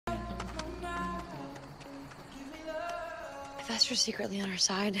Esther's secretly on her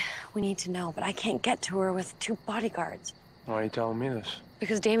side, we need to know, but I can't get to her with 2 bodyguards. Why are you telling me this?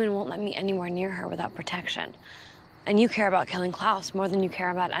 Because Damon won't let me anywhere near her without protection. And you care about killing Klaus more than you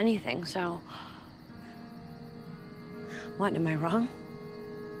care about anything, so... What, am I wrong?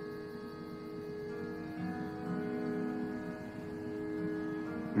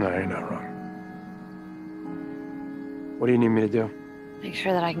 No, you're not wrong. What do you need me to do? Make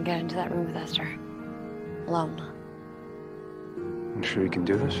sure that I can get into that room with Esther. Alone. I'm sure you can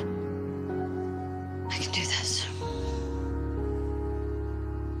do this? I can do this.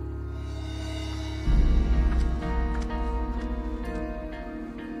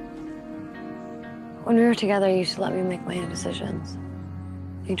 When we were together, you used to let me make my own decisions.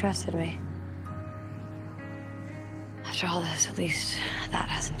 You trusted me. After all this, at least that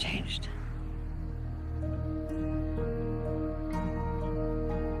hasn't changed.